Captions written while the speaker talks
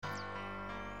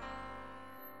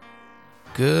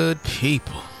good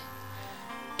people?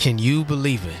 Can you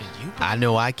believe it? I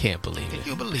know I can't believe it. Can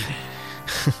you believe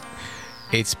it?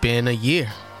 It's been a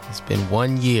year. It's been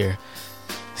 1 year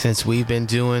since we've been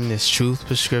doing this Truth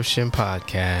Prescription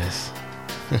podcast.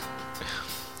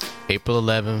 April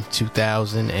 11,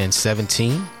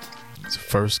 2017. It's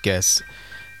first guest,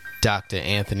 Dr.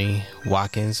 Anthony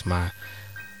Watkins, my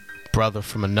brother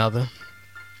from another.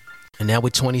 And now we're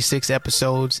 26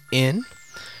 episodes in,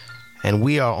 and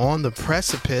we are on the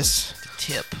precipice.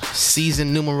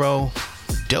 Season numero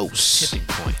dos. Tipping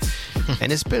point.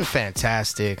 And it's been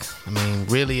fantastic. I mean,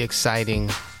 really exciting.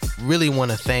 Really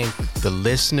want to thank the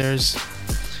listeners.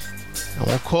 I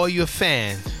won't call you a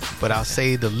fan, but I'll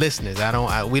say the listeners.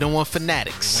 We don't want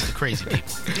fanatics. We want the crazy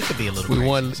people. It could be a little we crazy.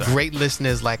 Want great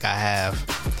listeners like I have.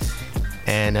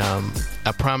 And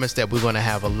I promise that we're going to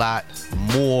have a lot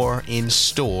more in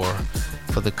store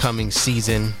for the coming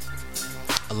season.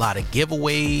 A lot of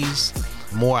giveaways,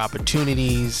 more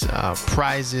opportunities,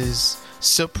 prizes,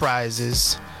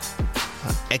 surprises,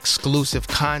 exclusive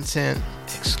content,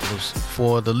 exclusive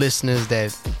for the listeners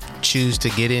that choose to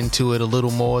get into it a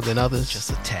little more than others. Just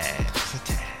a tad.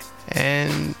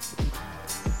 And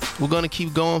we're going to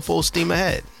keep going full steam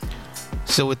ahead.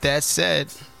 So with that said,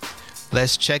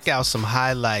 let's check out some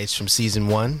highlights from season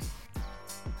 1.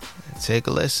 Take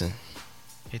a listen.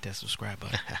 Hit that subscribe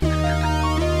button.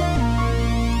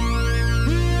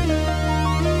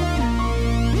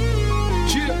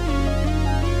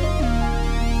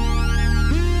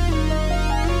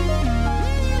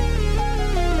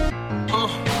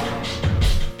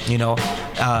 You know,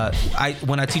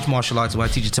 when I teach martial arts, when I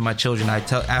teach it to my children, I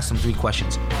ask them 3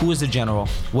 questions. Who is the general?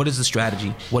 What is the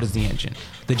strategy? What is the engine?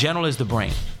 The general is the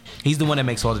brain. He's the one that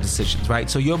makes all the decisions, right?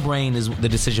 So your brain is the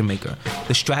decision maker.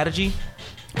 The strategy,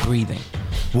 breathing.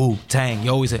 Wu Tang.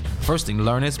 You always say, first thing to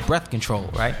learn is breath control,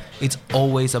 right? It's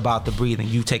always about the breathing.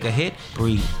 You take a hit,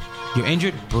 breathe. You're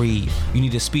injured, breathe. You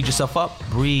need to speed yourself up,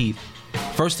 breathe.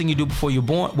 First thing you do before you're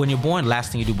born, when you're born,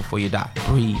 last thing you do before you die,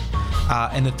 breathe.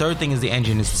 And the third thing is the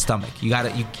engine, is the stomach.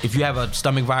 If you have a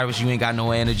stomach virus, you ain't got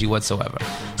no energy whatsoever.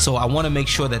 So I want to make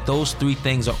sure that those 3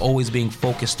 things are always being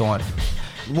focused on.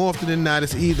 More often than not,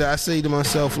 it's either I say to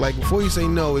myself, like, before you say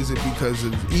no, is it because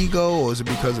of ego or is it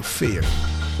because of fear,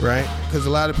 right? Because a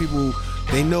lot of people,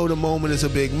 they know the moment is a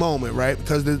big moment, right?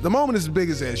 Because the moment is as big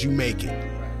as you make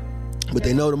it. But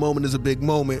they know the moment is a big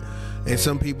moment, and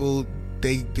some people,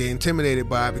 they're intimidated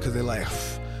by it because they're like,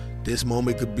 this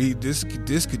moment could be, this could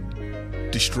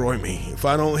destroy me. If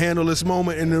I don't handle this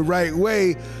moment in the right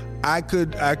way, I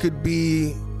could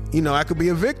be, I could be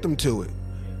a victim to it.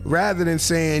 Rather than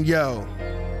saying, yo,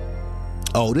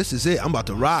 oh, this is it, I'm about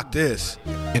to rock this.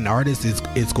 An artist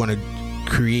is going to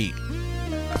create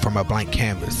from a blank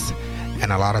canvas,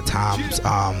 and a lot of times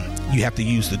you have to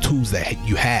use the tools that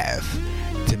you have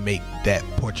to make that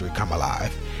portrait come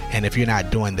alive. And if you're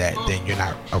not doing that, then you're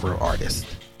not a real artist.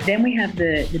 Then we have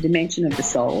the dimension of the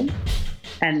soul,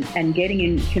 and getting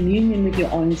in communion with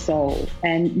your own soul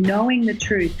and knowing the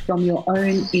truth from your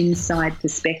own inside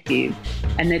perspective,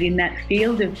 and that in that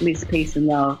field of bliss, peace and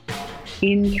love,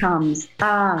 in comes,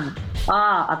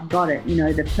 I've got it,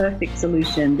 the perfect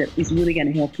solution that is really going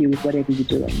to help you with whatever you're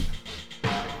doing.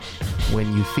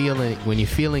 When you're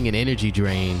feeling an energy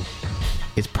drain,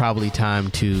 it's probably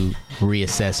time to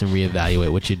reassess and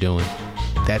reevaluate what you're doing.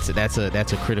 That's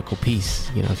a critical piece.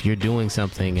 If you're doing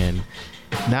something and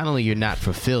not only you're not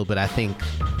fulfilled, but I think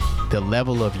the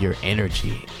level of your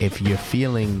energy, if you're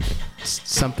feeling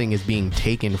something is being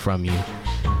taken from you,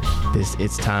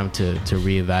 it's time to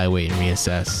reevaluate and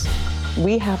reassess.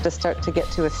 We have to start to get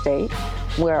to a state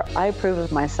where I approve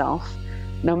of myself,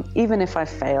 even if I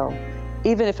fail,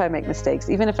 even if I make mistakes,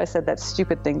 even if I said that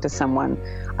stupid thing to someone.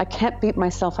 I can't beat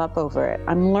myself up over it.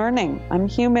 I'm learning. I'm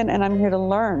human, and I'm here to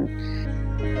learn.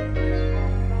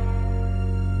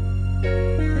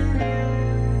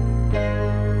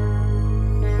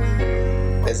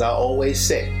 As I always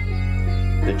say,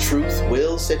 the truth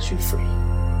will set you free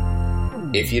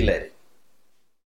if you let it.